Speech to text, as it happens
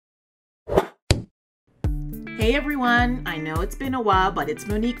Hey everyone, I know it's been a while, but it's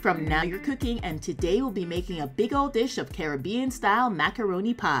Monique from Now You're Cooking, and today we'll be making a big old dish of Caribbean-style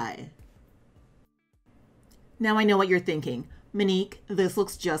macaroni pie. Now I know what you're thinking, Monique, this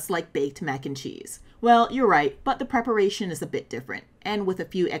looks just like baked mac and cheese. Well, you're right, but the preparation is a bit different, and with a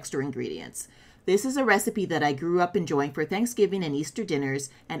few extra ingredients. This is a recipe that I grew up enjoying for Thanksgiving and Easter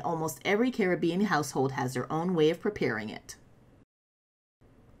dinners, and almost every Caribbean household has their own way of preparing it.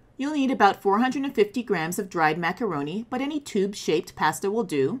 You'll need about 450 grams of dried macaroni, but any tube-shaped pasta will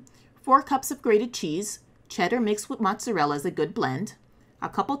do, 4 cups of grated cheese, cheddar mixed with mozzarella is a good blend, a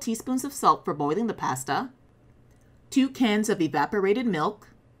couple teaspoons of salt for boiling the pasta, 2 cans of evaporated milk,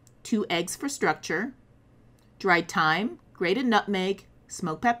 2 eggs for structure, dried thyme, grated nutmeg,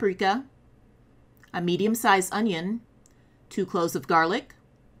 smoked paprika, a medium-sized onion, 2 cloves of garlic,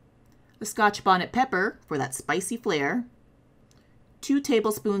 a Scotch bonnet pepper for that spicy flair, 2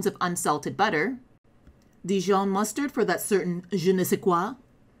 tablespoons of unsalted butter, Dijon mustard for that certain je ne sais quoi,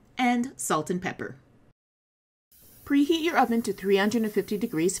 and salt and pepper. Preheat your oven to 350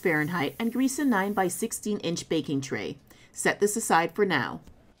 degrees Fahrenheit and grease a 9 by 16-inch baking tray. Set this aside for now.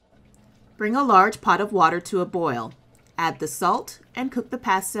 Bring a large pot of water to a boil. Add the salt and cook the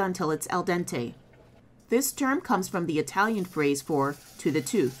pasta until it's al dente. This term comes from the Italian phrase for to the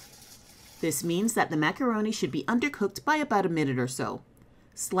tooth. This means that the macaroni should be undercooked by about a minute or so.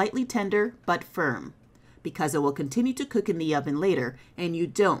 Slightly tender, but firm, because it will continue to cook in the oven later, and you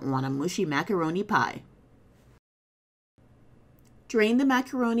don't want a mushy macaroni pie. Drain the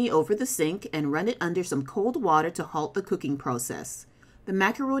macaroni over the sink and run it under some cold water to halt the cooking process. The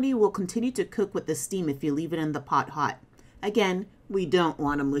macaroni will continue to cook with the steam if you leave it in the pot hot. Again, we don't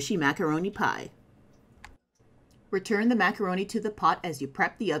want a mushy macaroni pie. Return the macaroni to the pot as you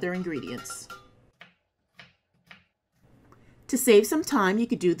prep the other ingredients. To save some time, you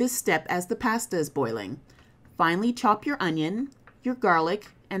could do this step as the pasta is boiling. Finally, chop your onion, your garlic,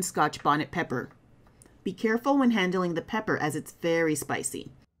 and Scotch bonnet pepper. Be careful when handling the pepper as it's very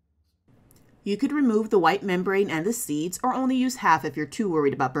spicy. You could remove the white membrane and the seeds, or only use half if you're too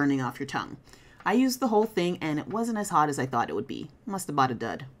worried about burning off your tongue. I used the whole thing and it wasn't as hot as I thought it would be. Must have bought a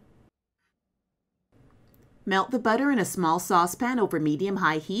dud. Melt the butter in a small saucepan over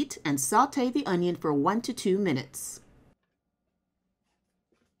medium-high heat and sauté the onion for 1 to 2 minutes.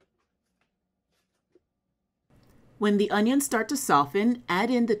 When the onions start to soften, add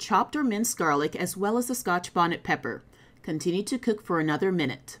in the chopped or minced garlic as well as the Scotch bonnet pepper. Continue to cook for another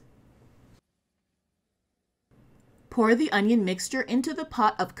minute. Pour the onion mixture into the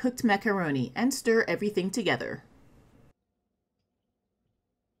pot of cooked macaroni and stir everything together.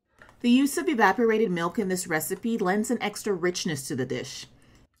 The use of evaporated milk in this recipe lends an extra richness to the dish.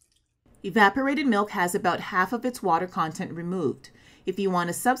 Evaporated milk has about half of its water content removed. If you want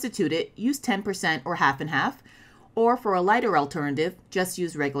to substitute it, use 10% or half and half, or for a lighter alternative, just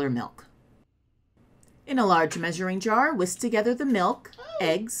use regular milk. In a large measuring jar, whisk together the milk,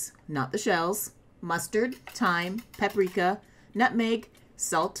 eggs, not the shells, mustard, thyme, paprika, nutmeg,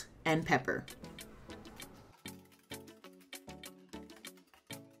 salt, and pepper.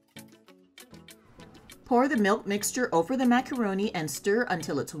 Pour the milk mixture over the macaroni and stir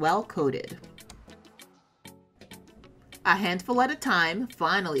until it's well coated. A handful at a time,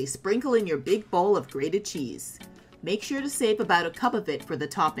 finally sprinkle in your big bowl of grated cheese. Make sure to save about a cup of it for the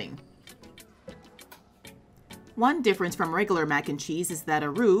topping. One difference from regular mac and cheese is that a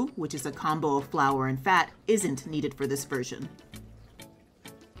roux, which is a combo of flour and fat, isn't needed for this version.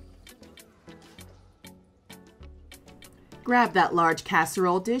 Grab that large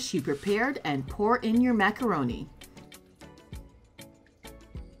casserole dish you prepared and pour in your macaroni.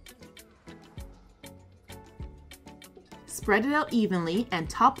 Spread it out evenly and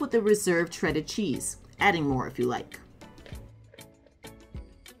top with the reserved shredded cheese, adding more if you like.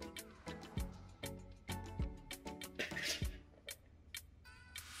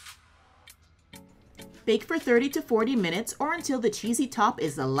 Bake for 30 to 40 minutes or until the cheesy top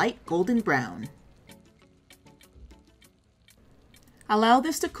is a light golden brown. Allow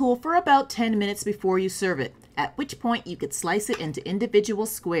this to cool for about 10 minutes before you serve it, at which point you could slice it into individual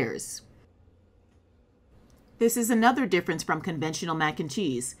squares. This is another difference from conventional mac and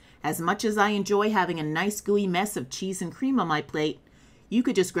cheese. As much as I enjoy having a nice gooey mess of cheese and cream on my plate, you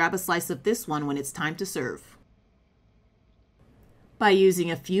could just grab a slice of this one when it's time to serve. By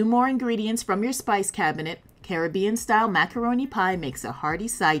using a few more ingredients from your spice cabinet, Caribbean-style macaroni pie makes a hearty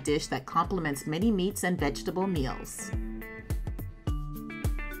side dish that complements many meats and vegetable meals.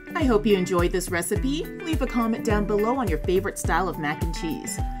 I hope you enjoyed this recipe. Leave a comment down below on your favorite style of mac and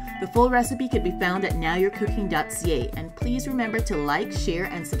cheese. The full recipe can be found at nowyourcooking.ca, and please remember to like, share,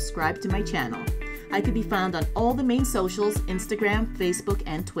 and subscribe to my channel. I could be found on all the main socials, Instagram, Facebook,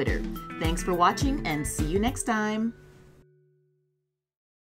 and Twitter. Thanks for watching and see you next time.